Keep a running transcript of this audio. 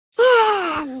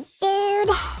Dude,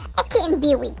 I can't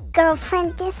be with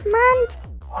girlfriend this month.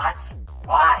 What?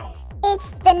 Why?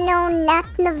 It's the No Nut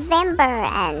November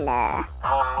and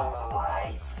Oh,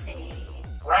 I see.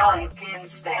 Well, you can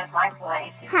stay at my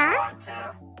place if you want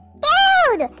to.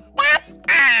 Dude, that's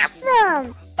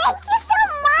awesome! Thank you so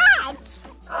much!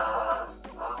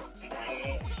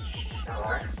 Okay,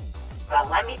 sure. But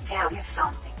let me tell you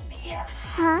something,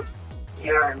 BF. Huh?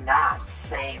 You're not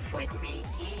safe with me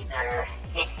either.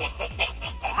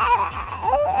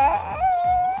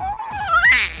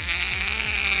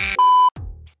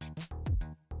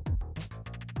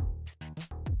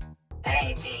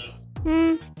 Baby,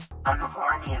 I'm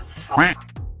horny as fuck.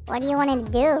 What do you want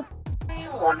to do? I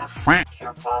wanna fuck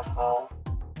your butthole.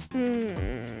 You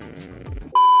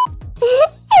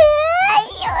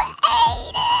ate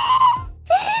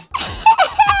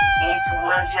It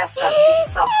was just a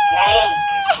piece of cake.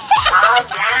 Calm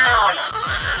down.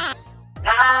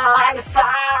 No, I'm sorry.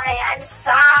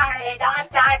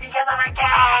 Don't die because of a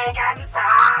cake. I'm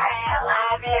sorry. I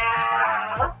love you.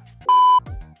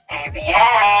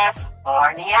 ABF,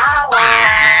 horny hour.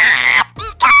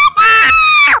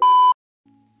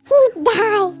 He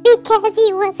died because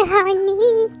he was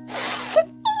horny.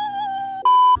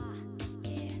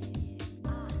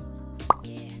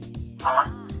 Huh?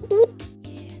 Beep.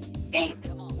 Beep.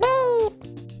 Beep.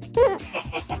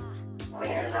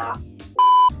 Weirdo.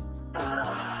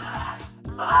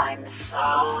 I'm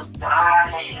so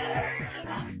tired.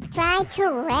 Try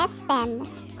to rest then.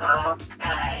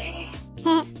 Okay.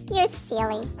 You're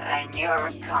silly. And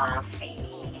you're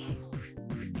comfy.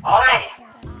 Oi!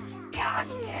 God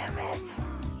damn it.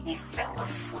 He fell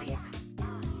asleep.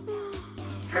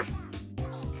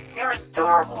 You're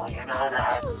adorable, you know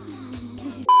that.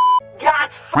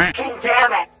 God fucking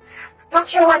damn it!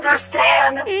 Don't you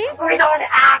understand? We don't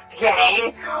act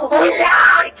gay! We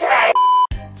are gay!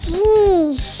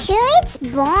 Gee, sure it's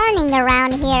burning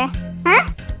around here. Huh?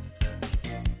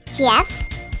 Jeff?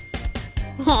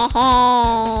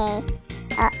 Hey.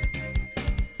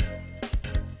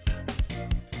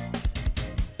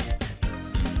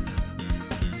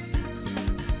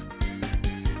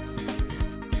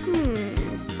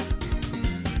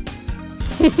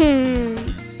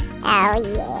 Oh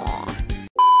yeah.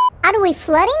 Are we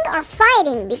flirting or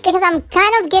fighting? Because I'm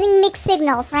kind of getting mixed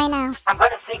signals right now. I'm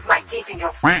gonna sink my teeth in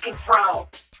your fucking fro.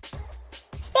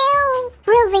 Still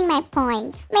proving my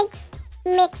point. Makes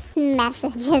mixed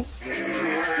messages.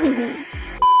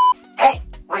 Hey,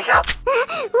 wake up!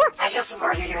 I just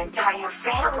murdered your entire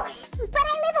family. But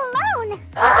I live alone.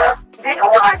 Then who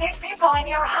are these people in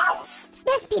your house?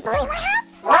 There's people in my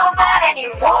house. Well, not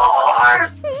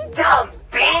anymore! Dumb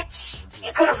bitch!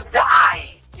 You could have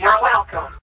died. You're welcome.